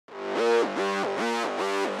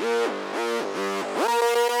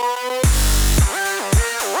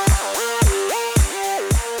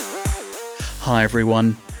Hi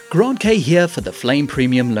everyone, Grant K here for the Flame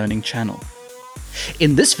Premium Learning channel.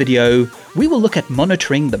 In this video, we will look at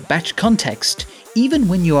monitoring the batch context even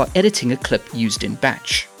when you are editing a clip used in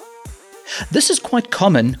batch. This is quite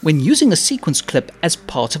common when using a sequence clip as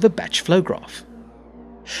part of a batch flow graph.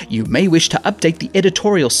 You may wish to update the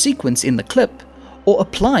editorial sequence in the clip or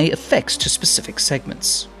apply effects to specific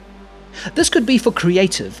segments. This could be for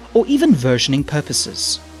creative or even versioning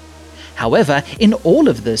purposes. However, in all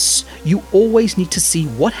of this, you always need to see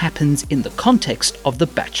what happens in the context of the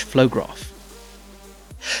batch flow graph.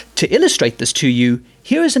 To illustrate this to you,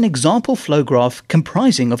 here is an example flow graph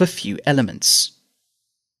comprising of a few elements.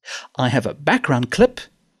 I have a background clip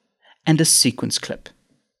and a sequence clip.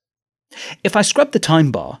 If I scrub the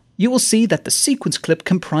time bar, you will see that the sequence clip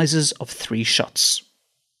comprises of 3 shots.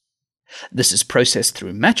 This is processed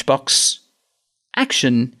through Matchbox,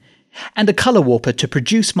 Action, and a color warper to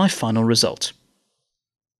produce my final result.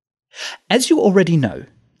 As you already know,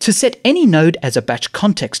 to set any node as a batch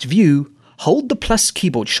context view, hold the plus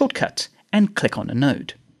keyboard shortcut and click on a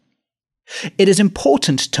node. It is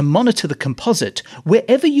important to monitor the composite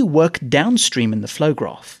wherever you work downstream in the flow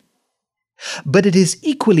graph. But it is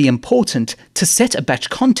equally important to set a batch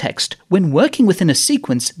context when working within a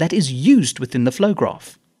sequence that is used within the flow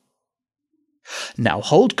graph. Now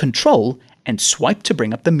hold Ctrl and swipe to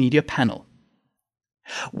bring up the media panel.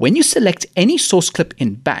 When you select any source clip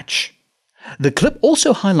in batch, the clip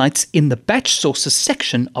also highlights in the batch sources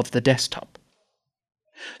section of the desktop.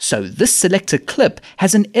 So this selected clip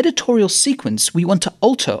has an editorial sequence we want to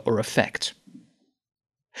alter or affect.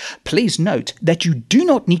 Please note that you do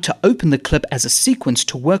not need to open the clip as a sequence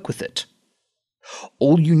to work with it.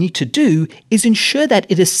 All you need to do is ensure that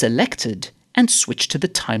it is selected and switch to the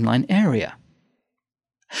timeline area.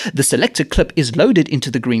 The selected clip is loaded into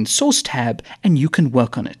the green Source tab and you can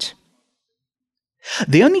work on it.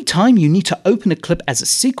 The only time you need to open a clip as a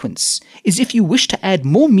sequence is if you wish to add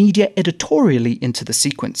more media editorially into the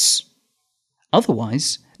sequence.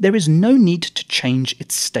 Otherwise, there is no need to change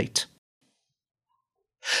its state.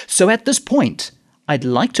 So at this point, I'd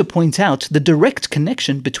like to point out the direct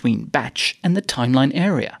connection between batch and the timeline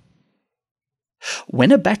area.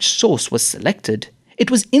 When a batch source was selected, it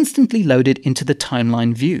was instantly loaded into the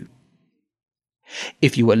timeline view.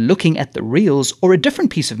 If you are looking at the reels or a different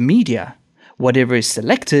piece of media, whatever is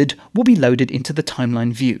selected will be loaded into the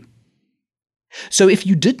timeline view. So if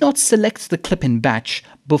you did not select the clip in batch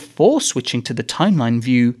before switching to the timeline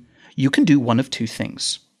view, you can do one of 2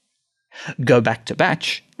 things. Go back to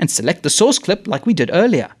batch and select the source clip like we did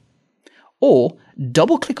earlier. Or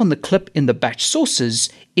double-click on the clip in the batch sources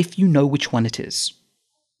if you know which one it is.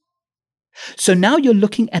 So now you're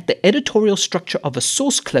looking at the editorial structure of a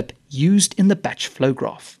source clip used in the batch flow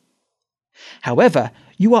graph. However,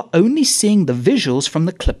 you are only seeing the visuals from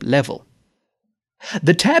the clip level.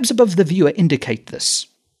 The tabs above the viewer indicate this.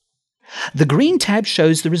 The green tab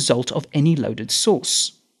shows the result of any loaded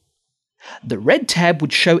source. The red tab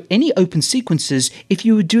would show any open sequences if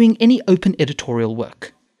you were doing any open editorial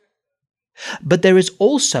work. But there is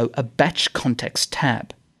also a batch context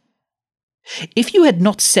tab. If you had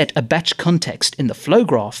not set a batch context in the flow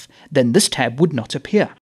graph, then this tab would not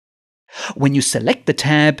appear. When you select the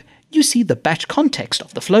tab, you see the batch context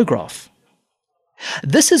of the flow graph.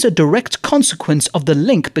 This is a direct consequence of the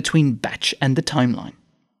link between batch and the timeline.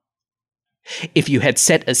 If you had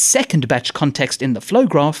set a second batch context in the flow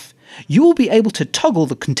graph, you will be able to toggle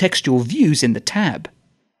the contextual views in the tab.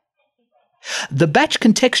 The batch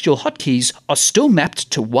contextual hotkeys are still mapped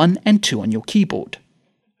to 1 and 2 on your keyboard.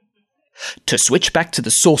 To switch back to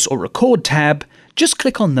the Source or Record tab, just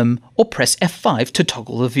click on them or press F5 to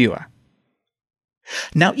toggle the viewer.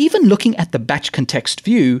 Now, even looking at the batch context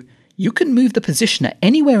view, you can move the positioner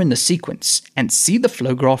anywhere in the sequence and see the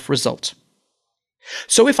flow graph result.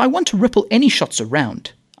 So if I want to ripple any shots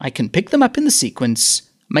around, I can pick them up in the sequence,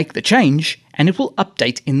 make the change, and it will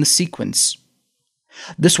update in the sequence.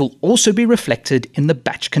 This will also be reflected in the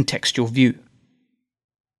batch contextual view.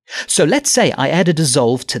 So let's say I add a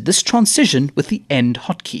dissolve to this transition with the end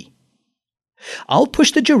hotkey. I'll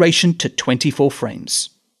push the duration to 24 frames.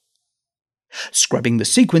 Scrubbing the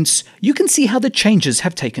sequence, you can see how the changes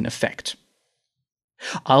have taken effect.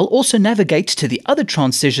 I'll also navigate to the other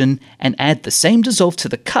transition and add the same dissolve to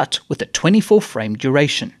the cut with a 24 frame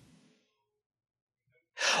duration.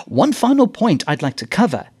 One final point I'd like to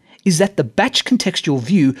cover is that the batch contextual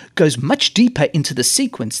view goes much deeper into the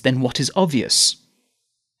sequence than what is obvious.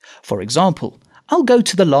 For example, I'll go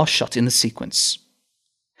to the last shot in the sequence.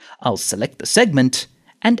 I'll select the segment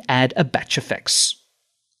and add a batch effects.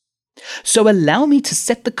 So allow me to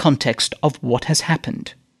set the context of what has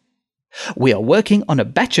happened. We are working on a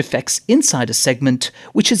batch effects inside a segment,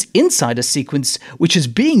 which is inside a sequence which is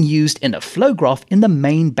being used in a flow graph in the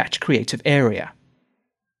main batch creative area.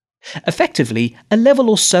 Effectively, a level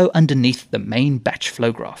or so underneath the main batch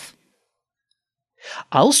flow graph.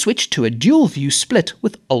 I'll switch to a dual view split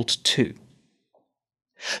with Alt-2.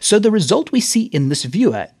 So the result we see in this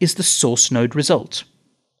viewer is the source node result.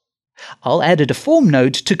 I'll add a deform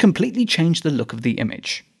node to completely change the look of the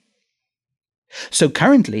image. So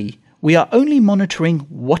currently, we are only monitoring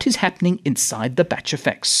what is happening inside the batch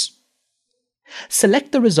effects.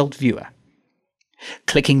 Select the result viewer.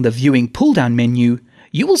 Clicking the Viewing pull-down menu,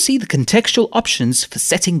 you will see the contextual options for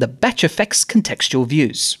setting the batch effects contextual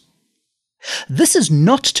views. This is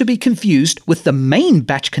not to be confused with the main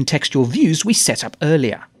batch contextual views we set up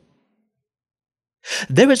earlier.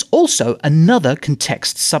 There is also another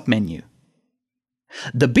context submenu.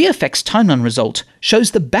 The BFX timeline result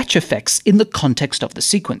shows the batch effects in the context of the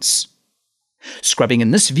sequence. Scrubbing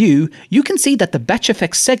in this view, you can see that the batch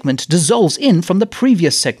effects segment dissolves in from the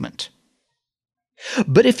previous segment.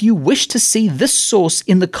 But if you wish to see this source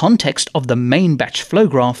in the context of the main batch flow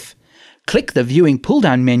graph, click the Viewing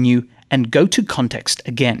pull-down menu and go to Context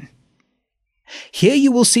again. Here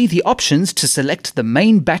you will see the options to select the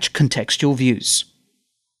main batch contextual views.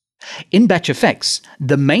 In batch effects,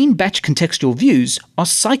 the main batch contextual views are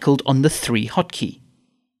cycled on the 3 hotkey.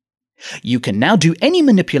 You can now do any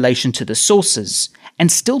manipulation to the sources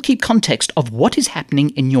and still keep context of what is happening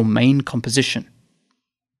in your main composition.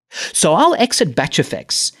 So I'll exit batch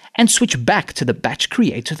effects and switch back to the batch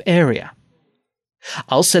creative area.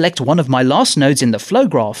 I'll select one of my last nodes in the flow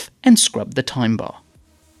graph and scrub the time bar.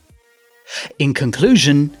 In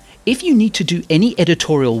conclusion, if you need to do any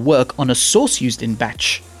editorial work on a source used in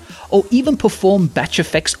batch, or even perform batch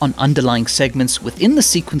effects on underlying segments within the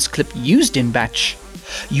sequence clip used in batch,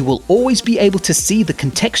 you will always be able to see the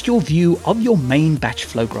contextual view of your main batch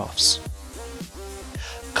flow graphs.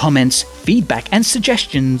 Comments, feedback, and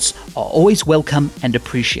suggestions are always welcome and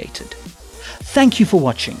appreciated. Thank you for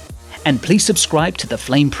watching, and please subscribe to the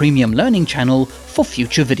Flame Premium Learning channel for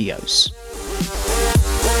future videos.